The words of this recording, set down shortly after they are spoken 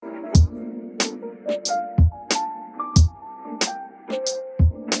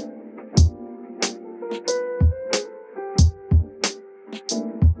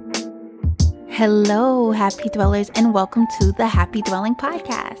Hello, Happy Dwellers, and welcome to the Happy Dwelling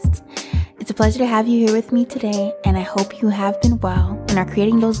Podcast. It's a pleasure to have you here with me today, and I hope you have been well and are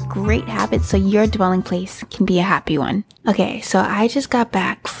creating those great habits so your dwelling place can be a happy one. Okay, so I just got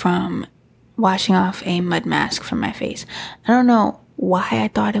back from washing off a mud mask from my face. I don't know why I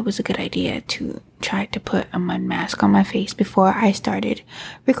thought it was a good idea to try to put a mud mask on my face before I started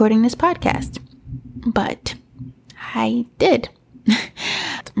recording this podcast, but I did.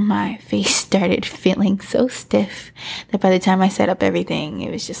 My face started feeling so stiff that by the time I set up everything,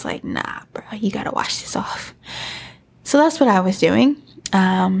 it was just like, nah, bro, you gotta wash this off. So that's what I was doing.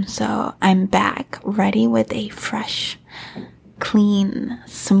 So I'm back ready with a fresh, clean,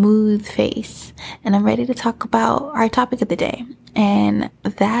 smooth face, and I'm ready to talk about our topic of the day, and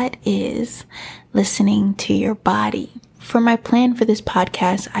that is listening to your body. For my plan for this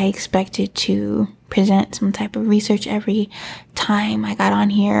podcast, I expected to present some type of research every time I got on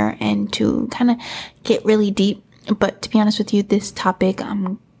here and to kind of get really deep. But to be honest with you, this topic,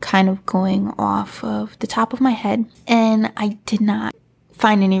 I'm kind of going off of the top of my head, and I did not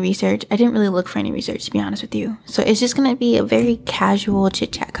find any research. I didn't really look for any research, to be honest with you. So it's just going to be a very casual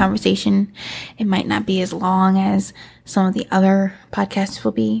chit-chat conversation. It might not be as long as some of the other podcasts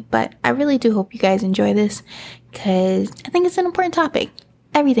will be, but I really do hope you guys enjoy this because I think it's an important topic.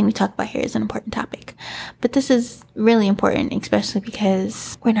 Everything we talk about here is an important topic, but this is really important, especially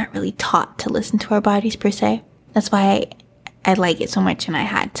because we're not really taught to listen to our bodies per se. That's why I like it so much and I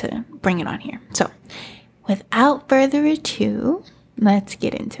had to bring it on here. So without further ado, let's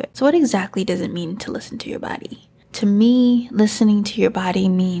get into it. So what exactly does it mean to listen to your body? To me, listening to your body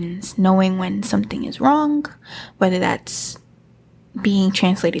means knowing when something is wrong, whether that's being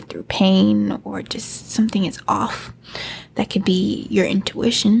translated through pain or just something is off. That could be your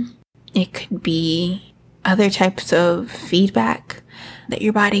intuition. It could be other types of feedback that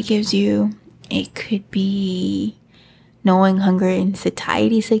your body gives you. It could be knowing hunger and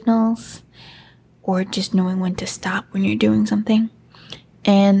satiety signals, or just knowing when to stop when you're doing something.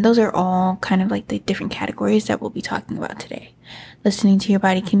 And those are all kind of like the different categories that we'll be talking about today. Listening to your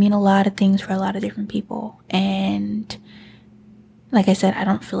body can mean a lot of things for a lot of different people. And like I said, I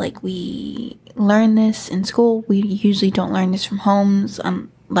don't feel like we learn this in school. We usually don't learn this from homes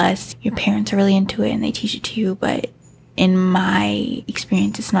unless your parents are really into it and they teach it to you. But in my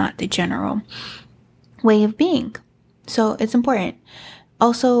experience, it's not the general way of being. So it's important.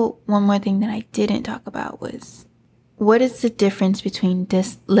 Also, one more thing that I didn't talk about was, what is the difference between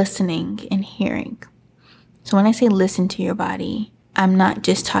listening and hearing? So when I say listen to your body, I'm not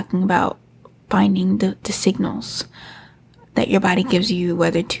just talking about finding the signals that your body gives you,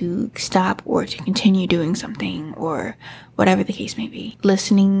 whether to stop or to continue doing something or whatever the case may be.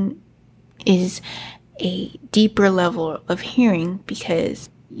 Listening is a deeper level of hearing because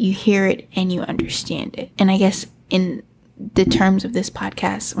you hear it and you understand it. And I guess in the terms of this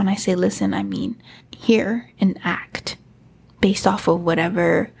podcast, when I say listen, I mean hear and act based off of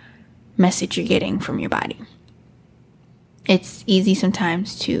whatever message you're getting from your body. It's easy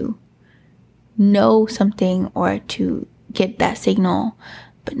sometimes to know something or to get that signal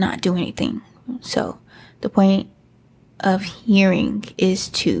but not do anything. So the point of hearing is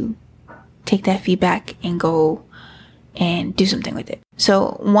to take that feedback and go and do something with it.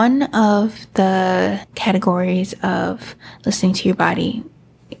 So one of the categories of listening to your body,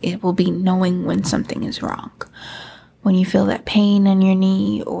 it will be knowing when something is wrong. When you feel that pain in your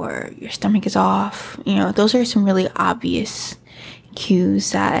knee or your stomach is off, those are some really obvious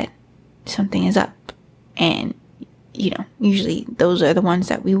cues that something is up. And usually those are the ones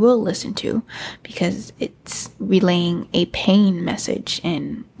that we will listen to because it's relaying a pain message,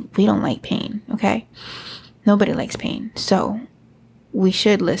 and we don't like pain, okay? Nobody likes pain, so we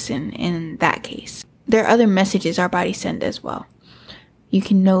should listen in that case. There are other messages our bodies send as well. You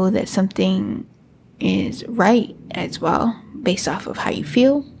can know that something is right as well based off of how you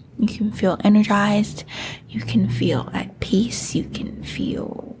feel. You can feel energized. You can feel at peace. You can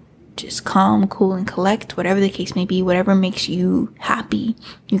feel just calm, cool, and collect, whatever the case may be, whatever makes you happy,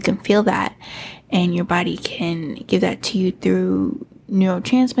 you can feel that, and your body can give that to you through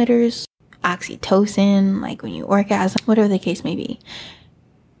neurotransmitters, oxytocin, like when you orgasm, whatever the case may be.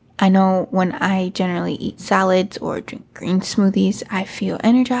 I know when I generally eat salads or drink green smoothies, I feel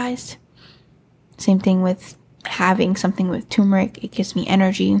energized. Same thing with having something with turmeric, it gives me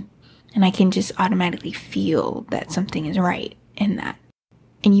energy, and I can just automatically feel that something is right in that.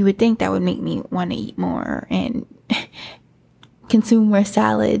 And you would think that would make me want to eat more and consume more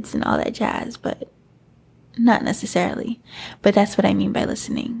salads and all that jazz, but Not necessarily, but that's what I mean by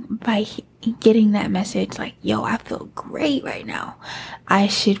listening. By getting that message like, yo, I feel great right now. I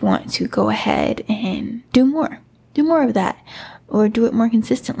should want to go ahead and do more of that, or do it more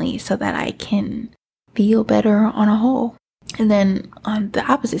consistently so that I can feel better on a whole. And then on the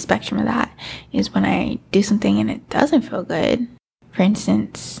opposite spectrum of that is when I do something and it doesn't feel good. For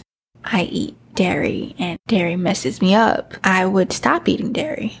instance, I eat dairy and dairy messes me up. I would stop eating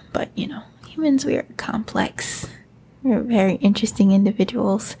dairy, but humans, we are complex. We're very interesting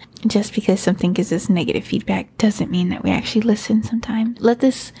individuals. Just because something gives us negative feedback doesn't mean that we actually listen sometimes. Let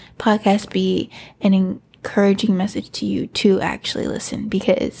this podcast be an encouraging message to you to actually listen,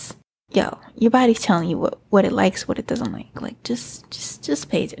 because your body's telling you what it likes, what it doesn't like. Like, just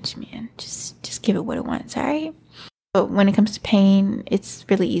pay attention, man. Just give it what it wants, all right? But when it comes to pain, it's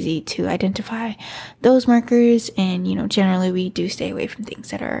really easy to identify those markers, and generally we do stay away from things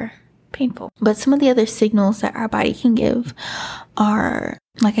that are painful. But some of the other signals that our body can give are,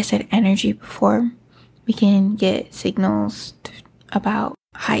 like I said, energy before. We can get signals about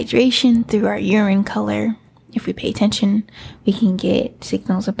hydration through our urine color. If we pay attention, we can get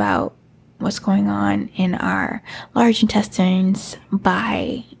signals about what's going on in our large intestines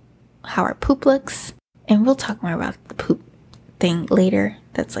by how our poop looks. And we'll talk more about the poop thing later.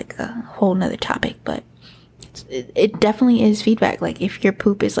 That's like a whole nother topic, but it definitely is feedback. Like, if your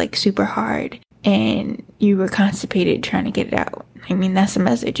poop is like super hard and you were constipated trying to get it out, I mean, that's a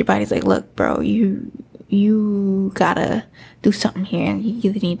message. Your body's like, look, bro, you gotta do something here.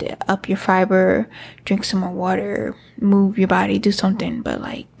 You either need to up your fiber, drink some more water, move your body, do something, but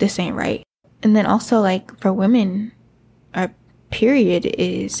like, this ain't right. And then also, like, for women, our period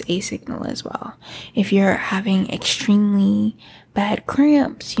is a signal as well. If you're having extremely bad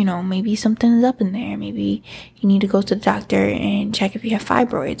cramps, maybe something is up in there. Maybe you need to go to the doctor and check if you have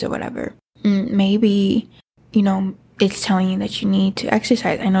fibroids or whatever. Maybe, it's telling you that you need to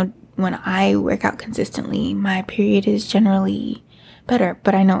exercise. I know when I work out consistently, my period is generally better,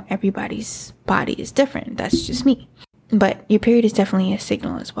 but I know everybody's body is different. That's just me. But your period is definitely a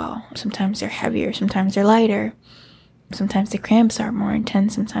signal as well. Sometimes they're heavier, sometimes they're lighter. Sometimes the cramps are more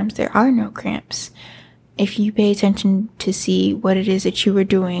intense, sometimes there are no cramps. If you pay attention to see what it is that you were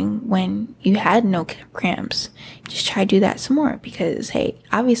doing when you had no cramps, just try to do that some more, because, hey,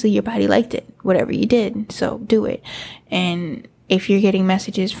 obviously your body liked it, whatever you did, so do it. And if you're getting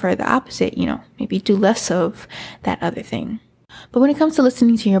messages for the opposite, maybe do less of that other thing. But when it comes to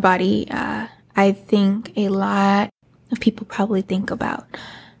listening to your body, I think a lot of people probably think about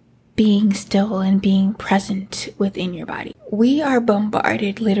being still and being present within your body. We are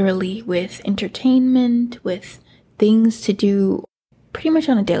bombarded literally with entertainment, with things to do pretty much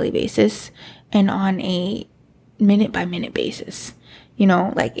on a daily basis and on a minute by minute basis.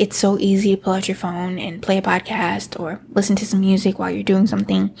 Like, it's so easy to pull out your phone and play a podcast or listen to some music while you're doing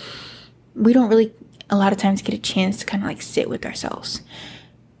something. We don't really a lot of times get a chance to kind of like sit with ourselves.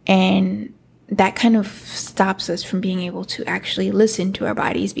 And that kind of stops us from being able to actually listen to our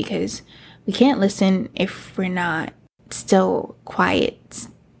bodies, because we can't listen if we're not still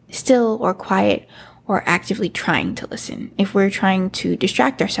or quiet or actively trying to listen. If we're trying to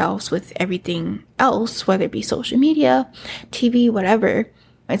distract ourselves with everything else, whether it be social media, TV, whatever,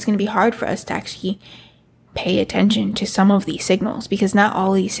 it's going to be hard for us to actually pay attention to some of these signals, because not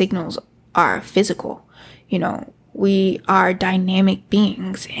all these signals are physical. We are dynamic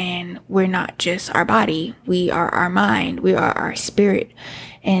beings, and we're not just our body. We are our mind. We are our spirit.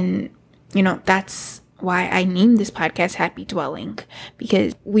 And, that's why I named this podcast Happy Dwelling,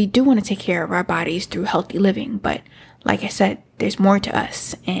 because we do want to take care of our bodies through healthy living. But like I said, there's more to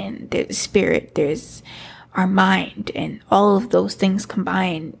us, and there's spirit, there's our mind, and all of those things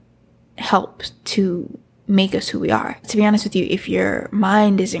combined help to make us who we are. To be honest with you, if your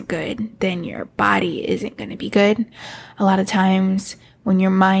mind isn't good, then your body isn't going to be good. A lot of times when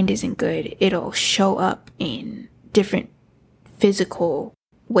your mind isn't good, it'll show up in different physical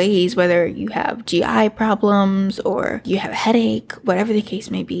ways, whether you have GI problems or you have a headache, whatever the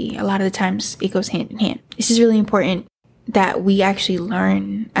case may be. A lot of the times it goes hand in hand. This is really important that we actually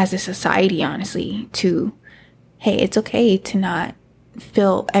learn as a society, honestly, to, hey, it's okay to not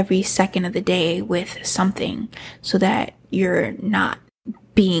fill every second of the day with something so that you're not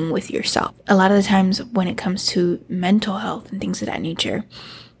being with yourself. A lot of the times when it comes to mental health and things of that nature,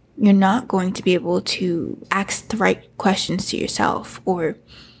 you're not going to be able to ask the right questions to yourself or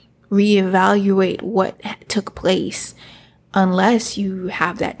reevaluate what took place unless you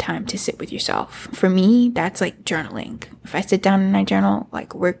have that time to sit with yourself. For me, that's like journaling. If I sit down and I journal,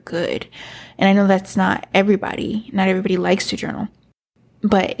 like, we're good. And I know that's not everybody likes to journal.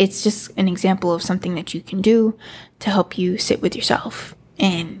 But it's just an example of something that you can do to help you sit with yourself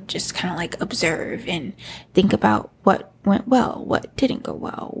and just kind of like observe and think about what went well, what didn't go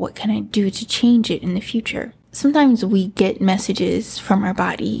well, what can I do to change it in the future. Sometimes we get messages from our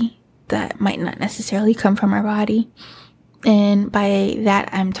body that might not necessarily come from our body. And by that,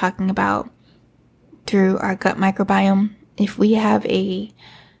 I'm talking about through our gut microbiome. If we have a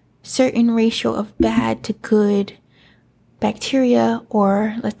certain ratio of bad to good bacteria,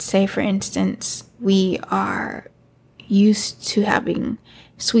 or let's say, for instance, we are used to having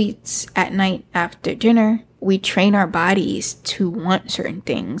sweets at night after dinner, we train our bodies to want certain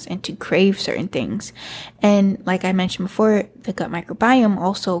things and to crave certain things. And like I mentioned before, the gut microbiome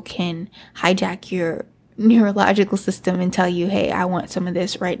also can hijack your neurological system and tell you, hey, I want some of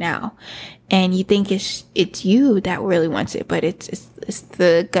this right now. And you think it's you that really wants it, but it's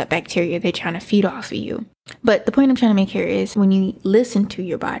the gut bacteria they're trying to feed off of you. But the point I'm trying to make here is when you listen to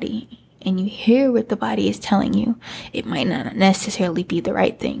your body and you hear what the body is telling you, it might not necessarily be the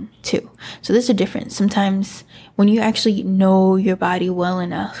right thing too. So there's a difference. Sometimes when you actually know your body well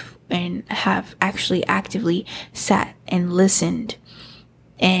enough and have actually actively sat and listened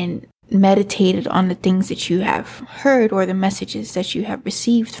and meditated on the things that you have heard or the messages that you have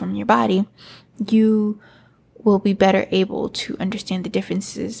received from your body, you will be better able to understand the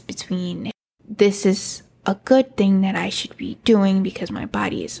differences between this is a good thing that I should be doing because my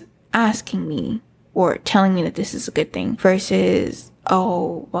body is asking me or telling me that this is a good thing versus,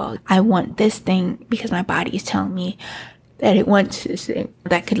 oh, well, I want this thing because my body is telling me that it wants this thing.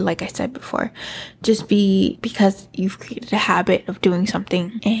 That could, like I said before, just be because you've created a habit of doing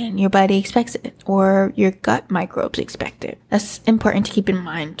something and your body expects it or your gut microbes expect it. That's important to keep in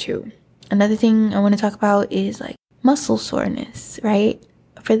mind too. Another thing I want to talk about is like muscle soreness, right?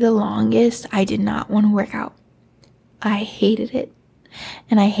 For the longest, I did not want to work out. I hated it.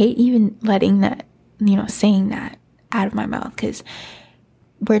 And I hate even letting that, saying that out of my mouth because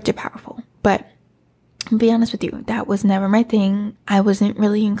words are powerful. But I'll be honest with you, that was never my thing. I wasn't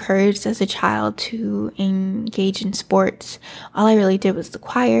really encouraged as a child to engage in sports. All I really did was the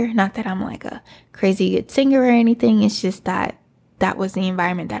choir. Not that I'm like a crazy good singer or anything. It's just that was the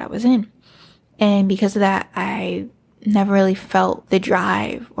environment that I was in. And because of that, I never really felt the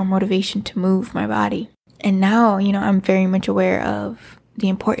drive or motivation to move my body. And now, I'm very much aware of the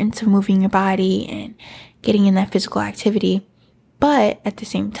importance of moving your body and getting in that physical activity. But at the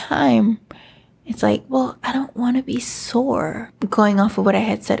same time, it's like, well, I don't want to be sore. Going off of what I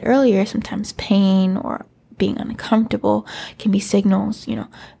had said earlier, sometimes pain or being uncomfortable can be signals,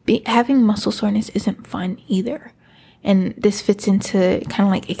 having muscle soreness isn't fun either. And this fits into kind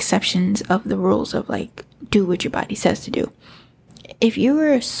of like exceptions of the rules of like, do what your body says to do. If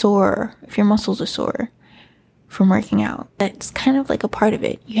your muscles are sore from working out, that's kind of like a part of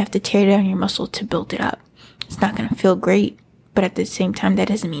it. You have to tear down your muscle to build it up. It's not going to feel great, but at the same time, that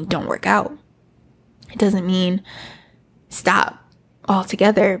doesn't mean don't work out. It doesn't mean stop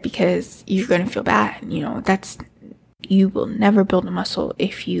altogether because you're going to feel bad. You will never build a muscle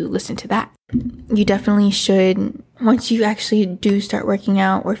if you listen to that. You definitely should, once you actually do start working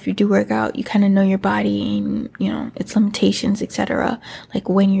out, or if you do work out, you kind of know your body and, its limitations, etc. Like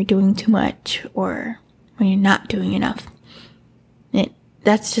when you're doing too much or when you're not doing enough.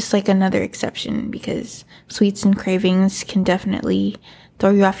 That's just like another exception because sweets and cravings can definitely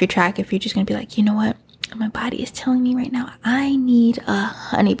throw you off your track if you're just going to be like, you know what? My body is telling me right now I need a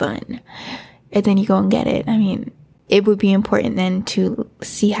honey bun. And then you go and get it. It would be important then to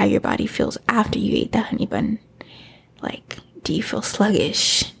see how your body feels after you ate that honey bun. Like, do you feel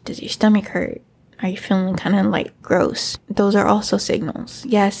sluggish? Does your stomach hurt? Are you feeling kind of like gross? Those are also signals.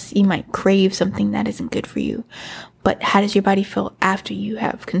 Yes, you might crave something that isn't good for you, but how does your body feel after you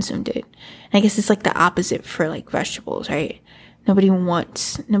have consumed it? And I guess it's like the opposite for like vegetables, right?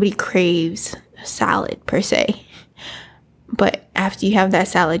 Nobody craves a salad per se, but after you have that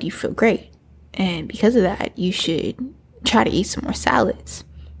salad, you feel great. And because of that, you should try to eat some more salads.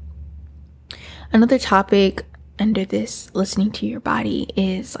 Another topic under this listening to your body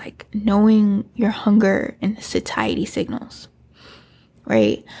is like knowing your hunger and the satiety signals,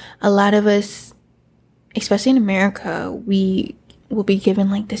 right? A lot of us, especially in America, we will be given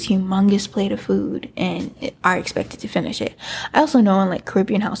like this humongous plate of food and are expected to finish it. I also know in like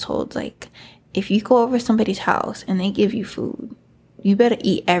Caribbean households, like if you go over somebody's house and they give you food, you better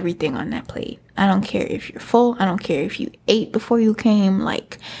eat everything on that plate. I don't care if you're full. I don't care if you ate before you came.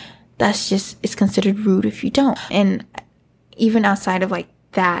 Like, it's considered rude if you don't. And even outside of like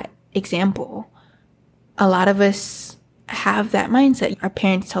that example, a lot of us have that mindset. Our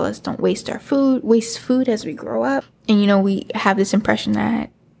parents tell us don't waste food as we grow up. And, we have this impression that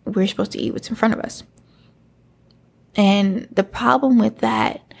we're supposed to eat what's in front of us. And the problem with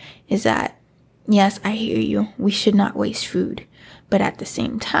that is that, yes, I hear you. We should not waste food. But at the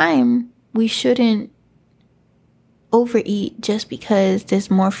same time, we shouldn't overeat just because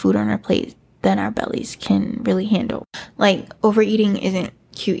there's more food on our plate than our bellies can really handle. Like, overeating isn't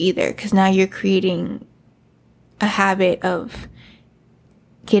cute either, because now you're creating a habit of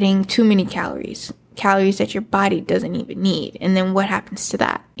getting too many calories that your body doesn't even need. And then what happens to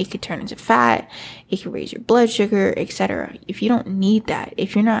that? It could turn into fat, it could raise your blood sugar, etc. If you don't need that,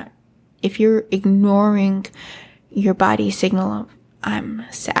 if you're ignoring your body's signal of I'm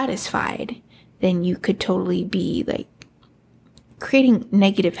satisfied, then you could totally be like creating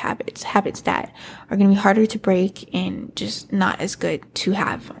negative habits that are going to be harder to break and just not as good to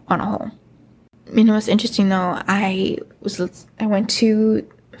have on a whole. What's interesting though, I went to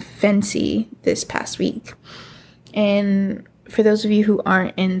Fancy this past week, and for those of you who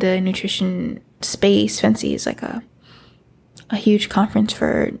aren't in the nutrition space, Fancy is like a huge conference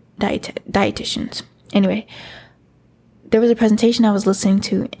for dietitians. Anyway, there was a presentation I was listening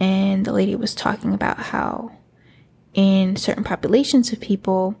to, and the lady was talking about how in certain populations of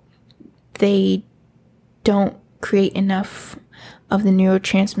people, they don't create enough of the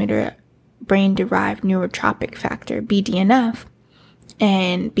neurotransmitter brain-derived neurotrophic factor, BDNF.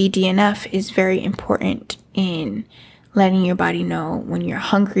 And BDNF is very important in letting your body know when you're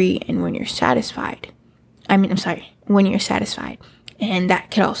hungry and when you're satisfied. When you're satisfied. And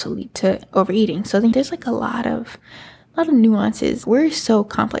that could also lead to overeating. So I think there's like a lot of nuances. We're so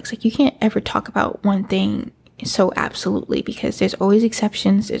complex. Like, you can't ever talk about one thing so absolutely, because there's always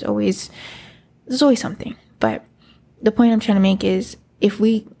exceptions. There's always something. But the point I'm trying to make is, if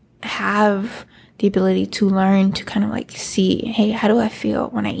we have the ability to learn to kind of like see, hey, how do I feel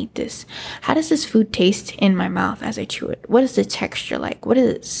when I eat this? How does this food taste in my mouth as I chew it? What is the texture like? What does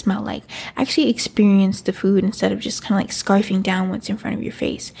it smell like? Actually experience the food instead of just kind of like scarfing down what's in front of your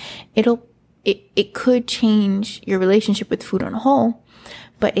face. It could change your relationship with food on a whole,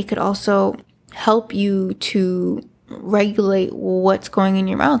 but it could also help you to regulate what's going in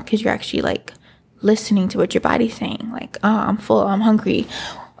your mouth, because you're actually like listening to what your body's saying. Like, oh, I'm full, I'm hungry,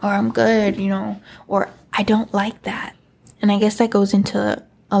 or I'm good, or I don't like that. And I guess that goes into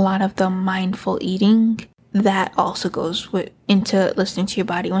a lot of the mindful eating that also goes into listening to your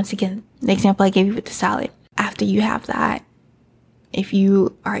body. Once again, the example I gave you with the salad. After you have that, if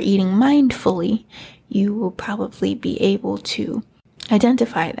you are eating mindfully, you will probably be able to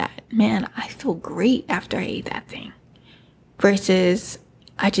identify that, man, I feel great after I ate that thing. Versus,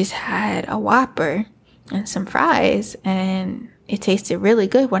 I just had a Whopper and some fries, and it tasted really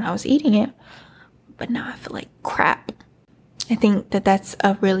good when I was eating it, but now I feel like crap. I think that that's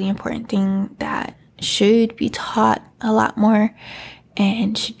a really important thing that should be taught a lot more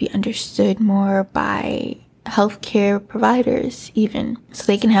and should be understood more by healthcare providers even, so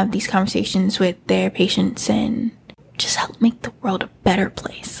they can have these conversations with their patients and just help make the world a better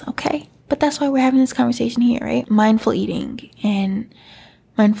place, okay? But that's why we're having this conversation here, right? Mindful eating. And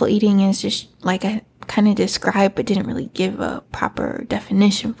mindful eating is just like I kind of described but didn't really give a proper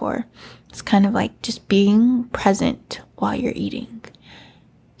definition for. It's kind of like just being present while you're eating,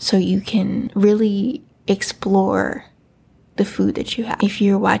 so you can really explore the food that you have. If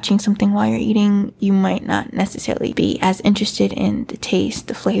you're watching something while you're eating, you might not necessarily be as interested in the taste,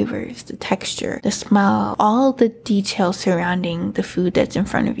 the flavors, the texture, the smell, all the details surrounding the food that's in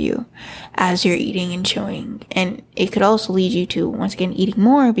front of you as you're eating and chewing. And it could also lead you to, once again, eating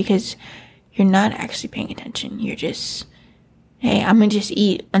more, because you're not actually paying attention. You're just, hey, I'm gonna just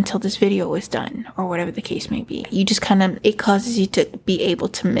eat until this video is done, or whatever the case may be. You just it causes you to be able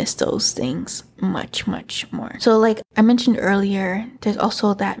to miss those things much, much more. So like I mentioned earlier, there's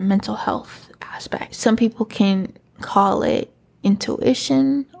also that mental health aspect. Some people can call it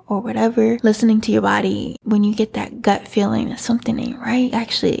intuition or whatever. Listening to your body, when you get that gut feeling that something ain't right,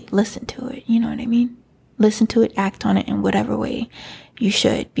 actually listen to it. You know what I mean? Listen to it, act on it in whatever way you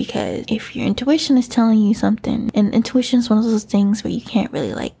should, because if your intuition is telling you something, and intuition is one of those things where you can't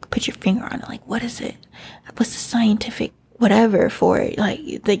really like put your finger on it, like what is it? What's the scientific whatever for it?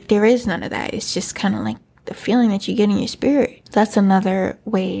 Like there is none of that. It's just kind of like the feeling that you get in your spirit. That's another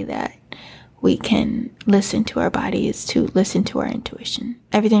way that we can listen to our body, is to listen to our intuition.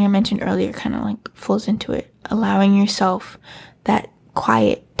 Everything I mentioned earlier kind of like flows into it. Allowing yourself that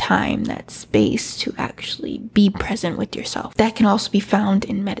quiet time, that space to actually be present with yourself. That can also be found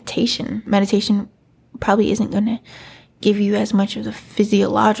in meditation. Meditation probably isn't going to give you as much of the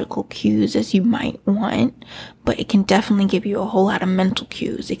physiological cues as you might want, but it can definitely give you a whole lot of mental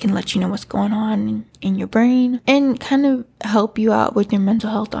cues. It can let you know what's going on in your brain and kind of help you out with your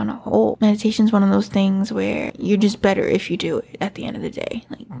mental health on a whole. Meditation is one of those things where you're just better if you do it at the end of the day.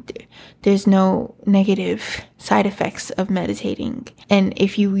 Like, there's no negative side effects of meditating. And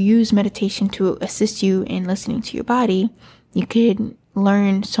if you use meditation to assist you in listening to your body, you could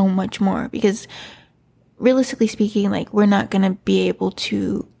learn so much more, because realistically speaking, like, we're not going to be able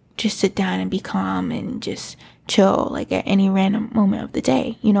to just sit down and be calm and just chill like at any random moment of the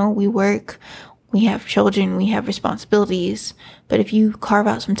day. You know, we work, we have children, we have responsibilities, but if you carve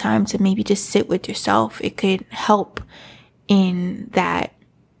out some time to maybe just sit with yourself, it could help in that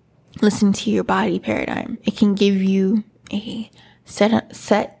listen to your body paradigm. It can give you a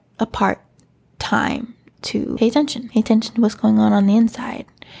set apart time to pay attention to what's going on the inside,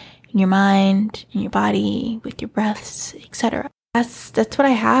 in your mind, in your body, with your breaths, etc. That's what I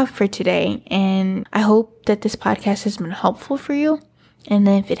have for today, and I hope that this podcast has been helpful for you. And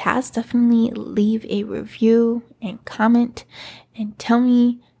if it has, definitely leave a review and comment and tell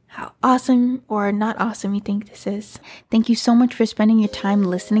me how awesome or not awesome you think this is. Thank you so much for spending your time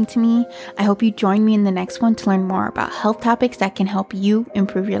listening to me. I hope you join me in the next one to learn more about health topics that can help you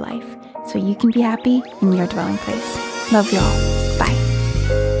improve your life so you can be happy in your dwelling place. Love y'all.